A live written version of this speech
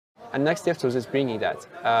And Next DevTools is bringing that.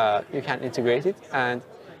 You can integrate it, and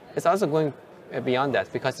it's also going beyond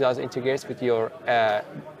that because it also integrates with your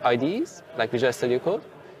IDEs, like Visual Studio Code,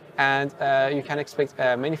 and you can expect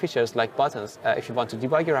many features like buttons. If you want to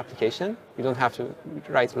debug your application, you don't have to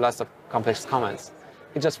write lots of complex commands.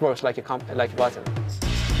 It just works like a button.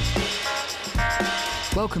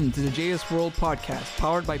 Welcome to the JS World Podcast,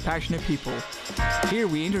 powered by passionate people. Here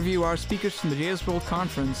we interview our speakers from the JS World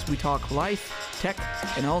Conference. We talk life, tech,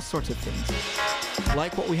 and all sorts of things.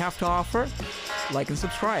 Like what we have to offer? Like and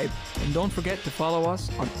subscribe. And don't forget to follow us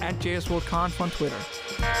on @JSWorldConf on Twitter.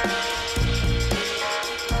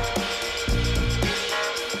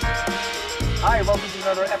 Hi, welcome to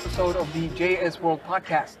another episode of the JS World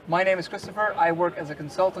Podcast. My name is Christopher. I work as a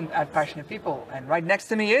consultant at Passionate People. And right next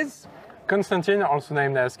to me is... Konstantin, also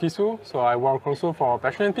named as Kisu, so I work also for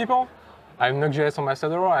Passionate People. I'm Node.js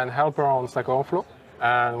ambassador and helper on Stack Overflow.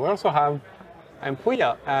 And we also have... I'm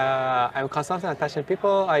Puya. I'm a consultant at Passionate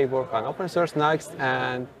People. I work on open source, Nuxt,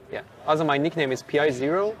 and yeah. Also, my nickname is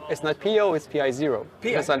PI0. It's not PO, it's PI0.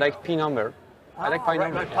 Because I like P number. I like Pi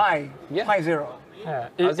number. Right, Pi. Yeah. Pi 0. Yeah.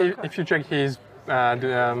 If you check his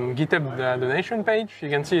GitHub donation page, you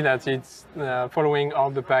can see that it's following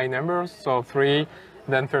all the Pi numbers. So 3,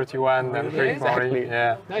 then 31, then 340. Exactly.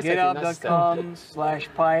 Yeah. Nice.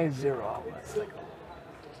 GitHub.com/Pi0.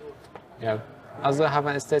 Yeah. Also have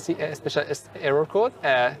a special error code,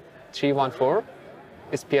 314.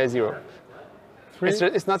 It's PI0.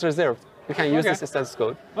 It's not reserved. You can use this status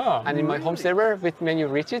code. Oh, and in my home server, when you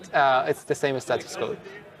reach it, it's the same status code.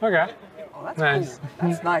 Okay. Oh, that's Nice. cool.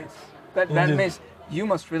 That's nice. That means you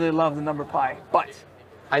must really love the number pi. But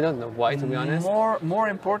I don't know why, to be honest. more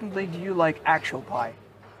importantly, do you like actual pi?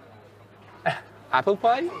 Apple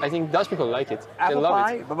pie? I think Dutch people like it. Apple they love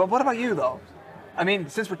pie? it. But what about you, though? I mean,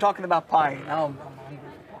 since we're talking about pie, now I'm hungry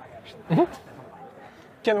for pie, actually.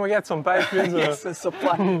 Can we get some pie, please? Yes, a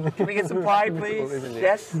supply. Can we get some pie, please? Isn't it?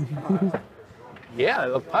 Yes? Yeah, I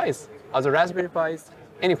love pies. Also raspberry pies,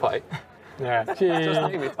 any pie. Yeah. Just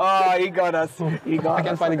name it. Oh, he got us. He got I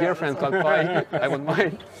can us. find a girlfriend called Pie. I won't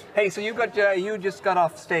mind. Hey, so you just got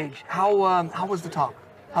off stage. How was the talk?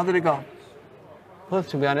 How did it go? Well,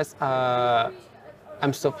 to be honest,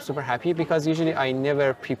 I'm super happy because usually I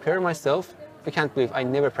never prepare myself. I can't believe I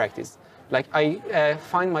never practice. Like I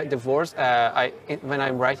find the words when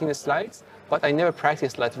I'm writing the slides, but I never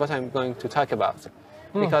practice like what I'm going to talk about.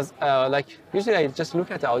 Because like usually I just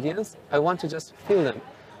look at the audience. I want to just feel them.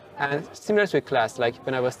 And similar to a class, like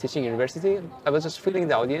when I was teaching university, I was just feeling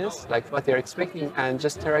the audience, like what they're expecting, and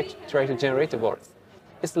just try to generate the words.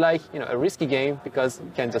 It's like a risky game because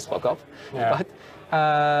you can just fuck up. Yeah. But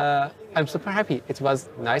I'm super happy. It was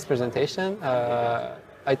a nice presentation.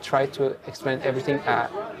 I tried to explain everything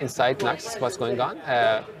inside Nuxt, what's going on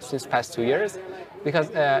since past 2 years,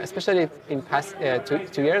 because especially in past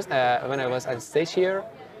 2 years when I was at stage here,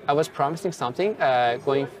 I was promising something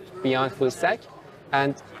going beyond full stack,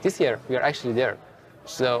 and this year we are actually there.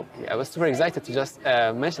 So I was super excited to just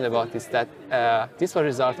mention about this, that this was a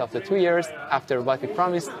result of the 2 years after what we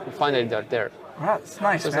promised. We finally are there. Wow, it's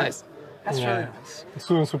nice. So it's man. nice. That's really nice. It's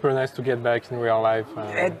super nice to get back in real life.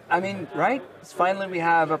 I mean, right? Finally, we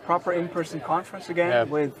have a proper in-person conference again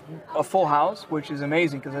with a full house, which is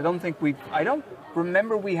amazing because I don't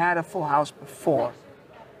remember we had a full house before,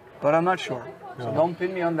 but I'm not sure. So don't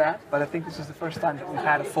pin me on that. But I think this is the first time that we've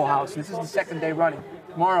had a full house. This is the second day running.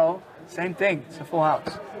 Tomorrow, same thing. It's a full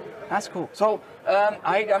house. That's cool. So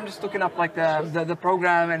I'm just looking up like the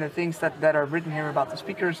program and the things that are written here about the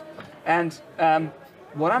speakers, and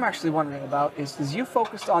what I'm actually wondering about is you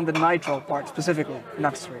focused on the Nitro part specifically,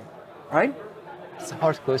 Nuxt 3, right? It's a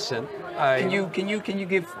hard question. Can you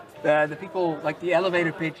give the people like the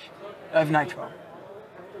elevator pitch of Nitro?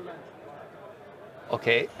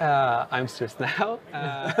 Okay, I'm stressed now.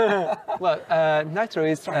 Well, Nitro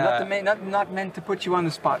is... Sorry, not meant to put you on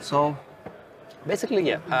the spot, so... Basically,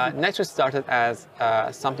 yeah. Nitro started as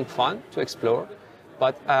something fun to explore,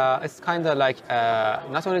 but it's kind of like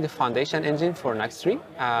not only the foundation engine for Nuxt 3,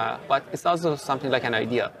 but it's also something like an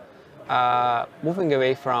idea. Moving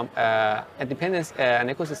away from a dependence, an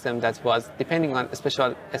ecosystem that was depending on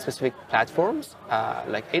specific platforms,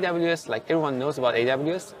 like AWS, like everyone knows about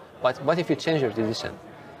AWS, but what if you change your decision?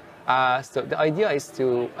 So the idea is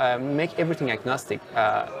to make everything agnostic,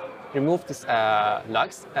 remove this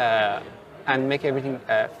logs, and make everything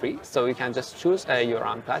free. So you can just choose your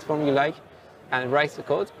own platform you like and write the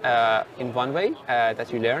code in one way that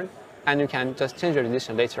you learn, and you can just change your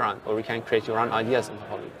decision later on, or you can create your own ideas on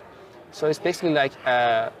top of it. So it's basically like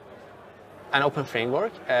an open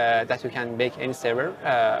framework that you can make any server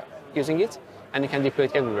using it, and you can deploy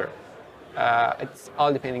it everywhere. It's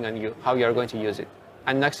all depending on you, how you are going to use it.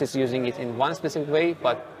 And Nuxt is using it in one specific way,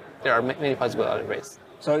 but there are many possible other ways.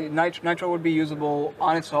 So Nitro would be usable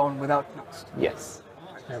on its own without Nuxt? Yes.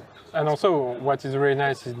 Yeah. And also, what is really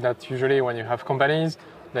nice is that usually when you have companies,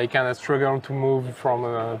 they kind of struggle to move from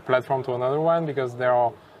a platform to another one because there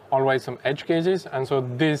are always some edge cases. And so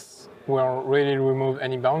this will really remove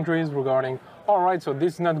any boundaries regarding, all right, so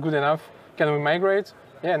this is not good enough. Can we migrate?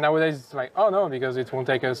 Yeah, nowadays it's like, oh no, because it won't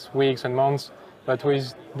take us weeks and months. But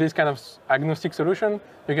with this kind of agnostic solution,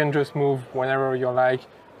 you can just move whenever you like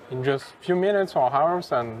in just a few minutes or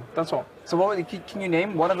hours, and that's all. So can you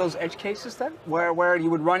name one of those edge cases then? Where you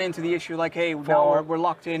would run into the issue like, hey, now we're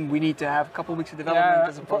locked in, we need to have a couple of weeks of development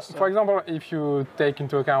as opposed to... For example, if you take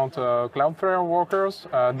into account Cloudflare workers,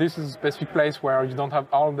 this is a specific place where you don't have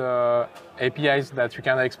all the APIs that you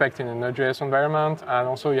can expect in a Node.js environment, and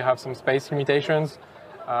also you have some space limitations.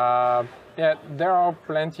 Yeah, there are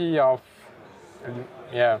plenty of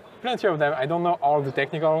them. I don't know all the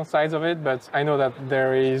technical sides of it, but I know that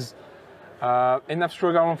there is enough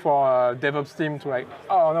struggle for a DevOps team to like,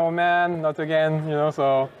 oh no man, not again,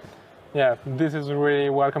 So yeah, this is a really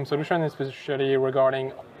welcome solution, especially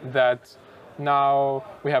regarding that now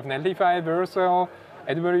we have Netlify, Vercel,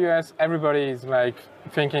 AWS, everybody is like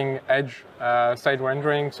thinking edge side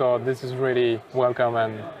rendering, so this is really welcome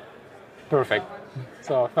and perfect.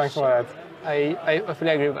 So thanks for that. I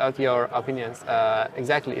fully agree about your opinions.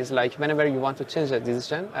 Exactly, it's like whenever you want to change a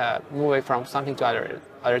decision, move away from something to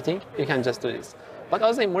other thing, you can just do this. But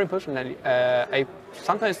also, more importantly, I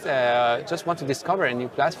sometimes just want to discover a new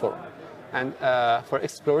platform. And for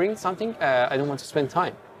exploring something, I don't want to spend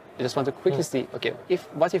time. I just want to quickly see, okay,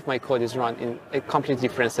 what if my code is run in a completely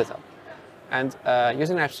different setup? And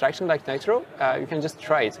using an abstraction like Nitro, you can just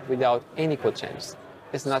try it without any code changes.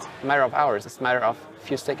 It's not a matter of hours, it's a matter of a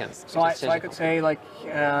few seconds. So I could say, like,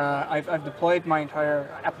 I've deployed my entire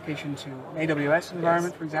application to an AWS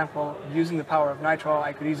environment, for example. Using the power of Nitro,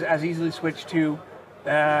 I could as easily switch to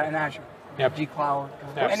an Azure, G-Cloud,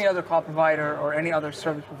 or any other cloud provider or any other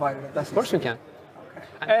service provider. Of course we can.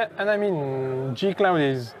 Okay. And I mean, G-Cloud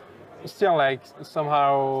is still like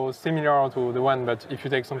somehow similar to the one, but if you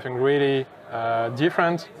take something really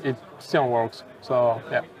different, it still works. So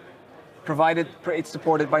yeah. Provided it's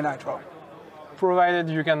supported by Nitro. Provided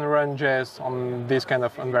you can run JS on this kind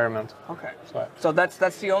of environment. Okay. So that's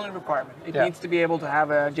the only requirement. It needs to be able to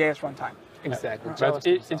have a JS runtime. Exactly. Yeah. But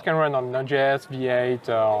it can run on Node.js, V8,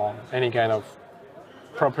 or any kind of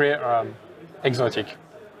appropriate exotic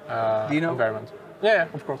environment. Yeah,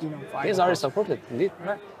 of course. These are supported, indeed.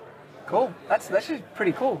 Right. Cool. That's just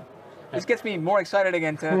pretty cool. This gets me more excited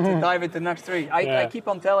again to dive into Nuxt 3. I keep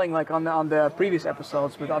on telling, like on the previous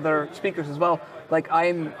episodes with other speakers as well, like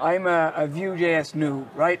I'm a Vue.js noob,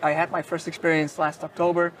 right? I had my first experience last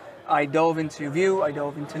October. I dove into Vue, I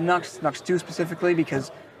dove into Nuxt 2 specifically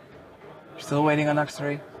because we're still waiting on Nuxt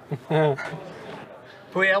 3.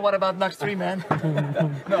 But yeah, what about Nuxt 3, man?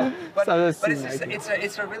 No, but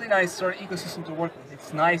it's a really nice sort of ecosystem to work with.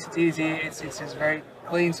 It's nice, it's easy, it's very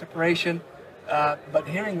clean separation. But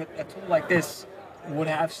hearing a tool like this would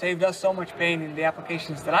have saved us so much pain in the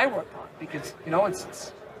applications that I worked on because,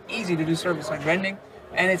 it's easy to do service-side rendering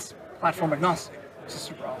and it's platform agnostic, which is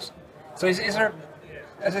super awesome. So is there,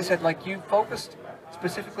 as I said, like you focused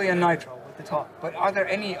specifically on Nitro with the talk, but are there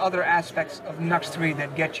any other aspects of Nuxt 3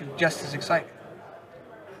 that get you just as excited?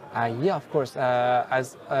 Yeah, of course. I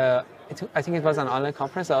think it was an online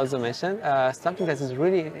conference I also mentioned. Something that is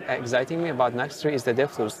really exciting me about Nuxt 3 is the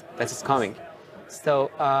DevTools that is coming.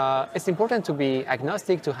 So it's important to be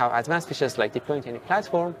agnostic, to have advanced features like deploying to any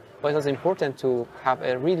platform, but it's important to have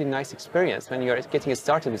a really nice experience when you're getting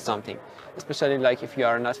started with something, especially like if you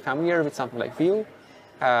are not familiar with something like Vue,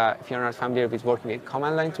 if you're not familiar with working with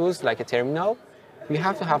command line tools like a terminal, you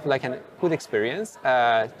have to have like a good experience,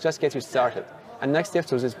 just get you started. And Nuxt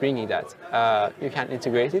DevTools is bringing that. You can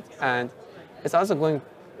integrate it, and it's also going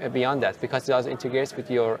beyond that because it also integrates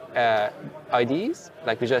with your IDEs,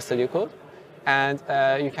 like Visual Studio Code. And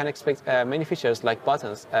you can expect many features like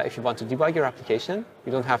buttons. If you want to debug your application,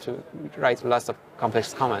 you don't have to write lots of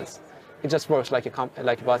complex commands. It just works like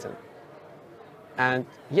a button. And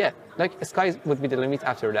yeah, like sky would be the limit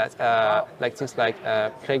after that. Like things like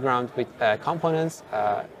playground with components,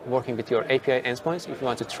 working with your API endpoints. If you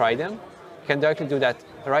want to try them, you can directly do that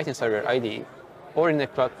right inside your IDE or in a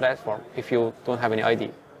cloud platform if you don't have any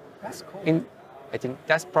IDE. That's cool. I think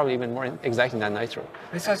that's probably even more exciting than Nitro.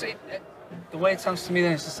 Because the way it sounds to me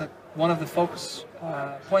then is just that one of the focus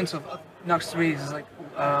points of Nuxt 3 is like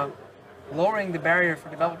lowering the barrier for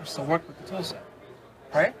developers to work with the toolset,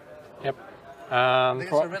 right? Yep. I think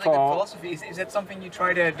it's a really good philosophy. Is that something you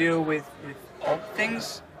try to do with all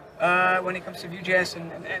things when it comes to Vue.js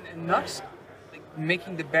and Nuxt? Like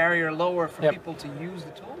making the barrier lower for people to use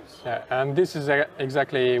the tools? Yeah, and this is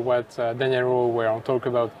exactly what Daniel Rowe were talk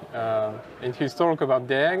about in his talk about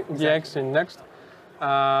DX in Nuxt.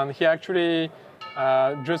 He actually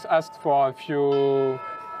just asked for a few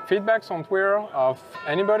feedbacks on Twitter of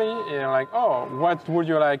anybody, like, oh, what would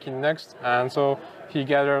you like in Nuxt? And so he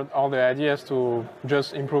gathered all the ideas to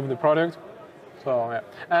just improve the product. So yeah,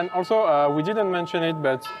 and also we didn't mention it,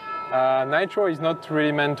 but Nitro is not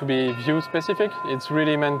really meant to be Vue specific. It's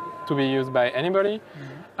really meant to be used by anybody.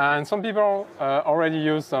 Mm-hmm. And some people already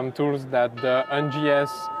use some tools that the NGS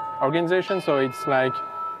organization, so it's like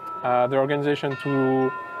the organization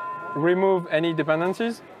to remove any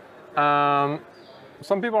dependencies.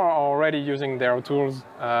 Some people are already using their tools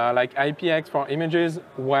like IPX for images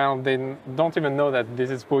while they don't even know that this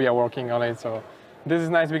is Puya working on it. So this is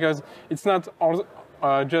nice because it's not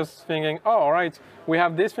just thinking, oh, all right, we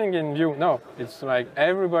have this thing in Vue. No, it's like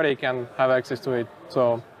everybody can have access to it.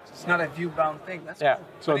 So it's not a Vue-bound thing. That's yeah. Cool.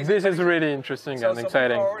 So this is really interesting and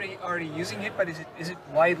exciting. So people are already using it, but is it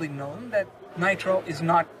widely known that Nitro is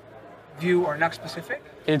not Vue or Nuxt specific?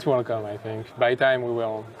 It will come, I think. By time we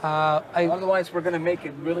will. Otherwise, we're going to make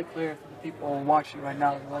it really clear for the people watching right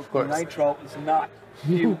now. Like, Nitro is not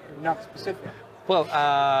Vue or Nuxt specific. Well,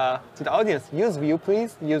 to the audience, use Vue,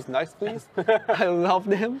 please. Use Nuxt, please. I love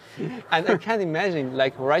them, and I can't imagine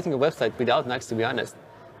like writing a website without Nuxt, to be honest.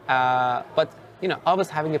 But always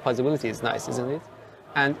having a possibility is nice, isn't it?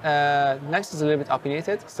 And Nuxt is a little bit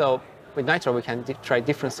opinionated, so with Nitro we can try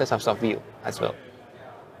different setups of Vue as well.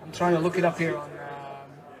 I'm trying to look it up here on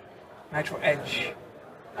Nitro Edge.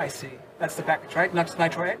 I see. That's the package, right? Nuxt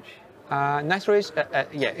Nitro Edge? Nitro Edge,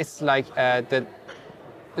 yeah, it's like the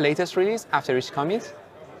latest release after each commit.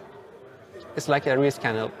 It's like a release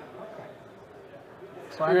kernel.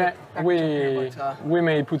 So we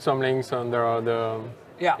may put some links under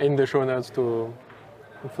in the show notes to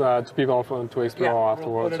people to explore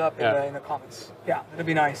afterwards. We'll put it up in the comments. Yeah, it'll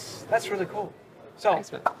be nice. That's really cool. So,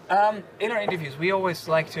 in our interviews, we always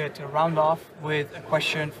like to round off with a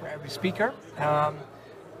question for every speaker.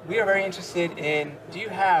 We are very interested in, do you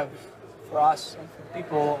have, for us and for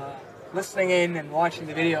people listening in and watching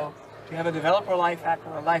the video, do you have a developer life hack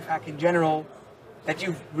or a life hack in general that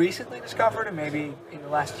you've recently discovered, or maybe in the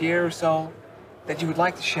last year or so, that you would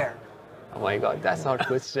like to share? Oh my God, that's a hard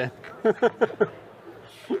question.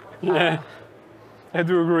 Yeah, I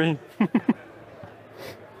do agree.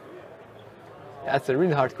 That's a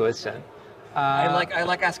really hard question. I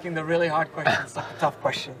like asking the really hard questions, like the tough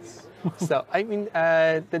questions. So, I mean,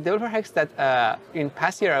 the developer hacks that in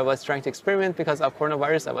past year I was trying to experiment because of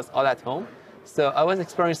coronavirus, I was all at home. So I was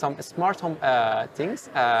exploring some smart home things,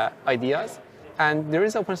 ideas. And there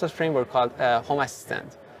is an open source framework called Home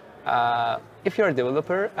Assistant. If you're a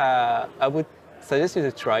developer, I would suggest you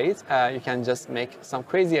to try it. You can just make some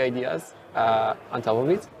crazy ideas on top of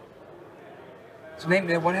it. So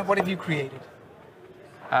what have you created?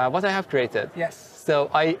 What I have created? Yes. So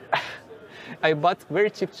I bought very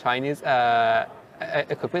cheap Chinese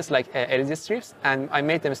equipments like LED strips, and I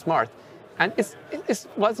made them smart. And it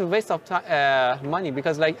was a waste of money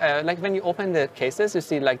because like when you open the cases, you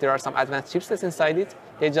see like there are some advanced chipsets inside it.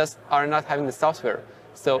 They just are not having the software.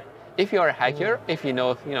 So if you are a hacker, if you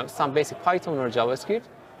know some basic Python or JavaScript,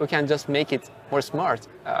 you can just make it more smart.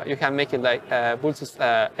 You can make it like Bluetooth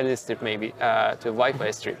LED strip maybe to a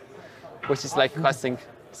Wi-Fi strip, which is like costing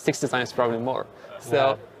 60 times probably more.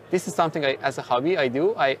 So this is something as a hobby I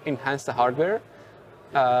do. I enhance the hardware.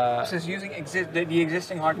 So it's using the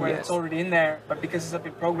existing hardware that's already in there, but because it's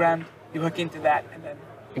been programmed, you hook into that and then.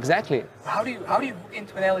 Exactly. How do you hook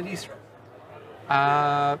into an LED strip?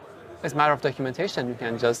 It's a matter of documentation. You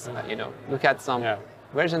can just look at some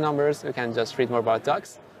version numbers. You can just read more about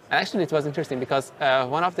docs. And actually, it was interesting because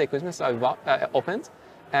one of the equipment I opened.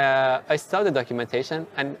 I saw the documentation,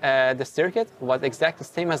 and the circuit was exactly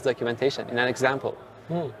the same as documentation in an example.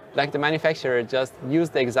 Like the manufacturer just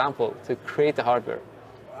used the example to create the hardware.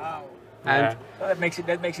 Wow. And so that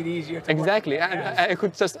makes it easier to exactly. work. And I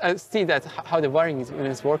could just see that how the wiring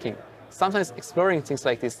is working. Sometimes exploring things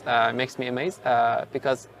like this makes me amazed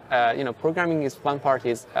because programming is one part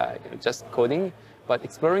is just coding, but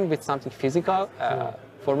exploring with something physical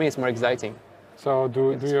for me is more exciting. So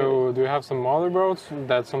do you have some motherboards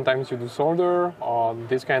that sometimes you do solder or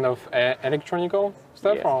this kind of electronical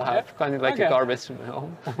stuff? Yes, or? I have kind of like a garbage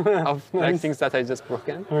of like things that I just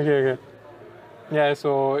broken. Okay. Yeah,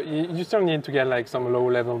 so you still need to get like some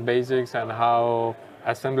low-level basics and how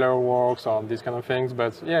assembler works or these kind of things.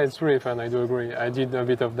 But yeah, it's really fun. I do agree. I did a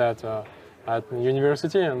bit of that at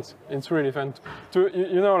university, and it's really fun to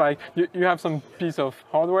like you have some piece of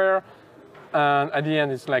hardware, and at the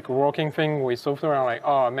end it's like a working thing with software. I'm like,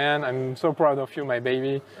 oh man, I'm so proud of you, my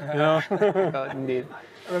baby. Indeed.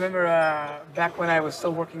 I remember back when I was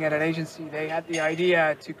still working at an agency, they had the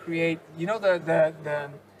idea to create,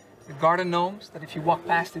 the garden gnomes that if you walk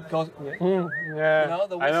past it goes. Yeah,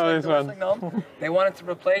 The I know this one. whistling gnome. They wanted to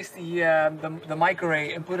replace the mic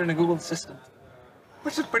array and put in a Google Assistant,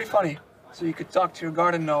 which is pretty funny. So you could talk to your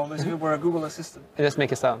garden gnome as if it were a Google Assistant. And just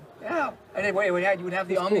make a sound. Yeah. And anyway, you would have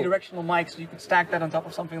the omnidirectional mic, so you could stack that on top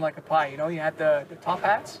of something like a Pi. You had the top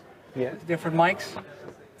hats, Yeah. different mics.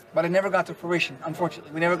 But it never got to fruition,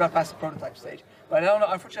 unfortunately. We never got past the prototype stage. But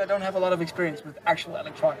unfortunately, I don't have a lot of experience with actual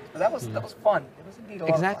electronics. But that was fun. It was indeed a lot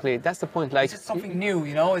Exactly. of fun. That's the point. Like, It's just something new,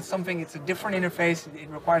 it's a different interface. It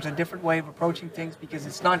requires a different way of approaching things because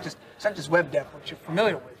it's not just web dev, which you're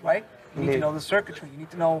familiar with, right? You need to know the circuitry. You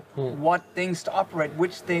need to know what things to operate,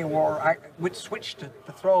 which switch to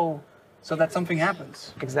throw, so that something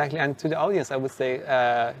happens. Exactly, and to the audience, I would say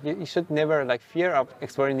you should never fear of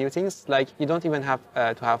exploring new things. Like, you don't even have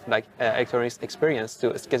to have electronics experience to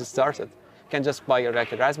get started. You can just buy a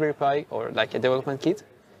Raspberry Pi or a development kit,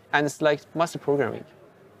 and it's like master programming.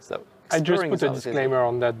 So I just exploring put is a always easy. disclaimer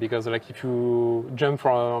on that because if you jump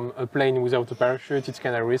from a plane without a parachute, it's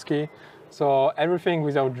kind of risky. So everything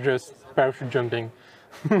without just parachute jumping.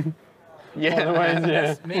 Yeah, Otherwise,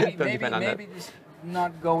 yeah. Maybe just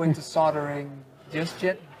not go into soldering just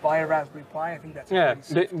yet. Buy a Raspberry Pi. I think that's Yeah,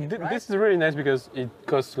 right? this is really nice because it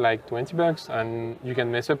costs like $20 and you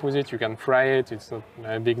can mess up with it, you can fry it, it's not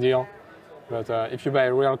a big deal. But if you buy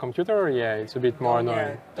a real computer, yeah, it's a bit more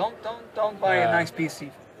annoying. Don't buy a nice PC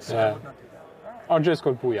for this. I would not do that. Or just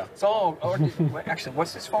call Puya. So, actually,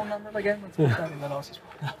 what's his phone number again? Let's put that in the notes.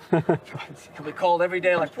 He'll be called every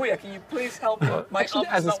day like, Puya, can you please help me? My Actually,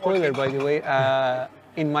 office as a not spoiler, working." by the way,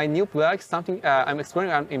 in my new blog, something I'm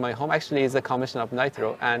exploring in my home actually is a combination of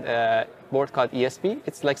Nitro and a board called ESP.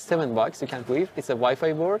 It's like $7, you can't believe. It's a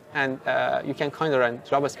Wi-Fi board, and you can kind of run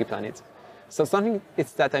JavaScript on it. So something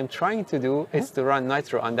that I'm trying to do is to run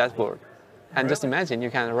Nitro on that board. And just imagine,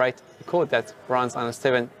 you can write code that runs on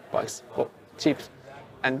 $7. Oh, cheap.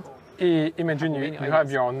 And imagine you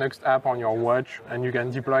have your next app on your watch and you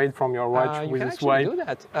can deploy it from your watch with a swipe. You can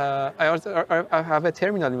actually do that. I have a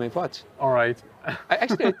terminal in my watch. All right. I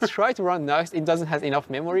actually tried to run Next. It doesn't have enough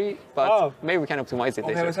memory, but maybe we can optimize it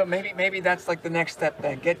later. Okay, so maybe that's like the next step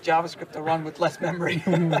then. Get JavaScript to run with less memory.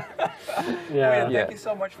 Yeah. Thank you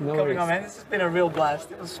so much for coming on, man. This has been a real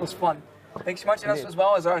blast. It was fun. Thanks so much, and us as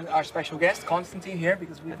well as our special guest, Konstantin, here,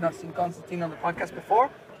 because we've not seen Konstantin on the podcast before.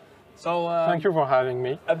 So Thank you for having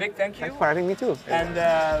me. A big thank you. Thanks for having me too. And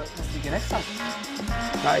we'll see you next time.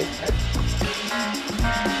 Bye.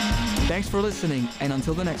 Thanks for listening, and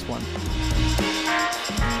until the next one.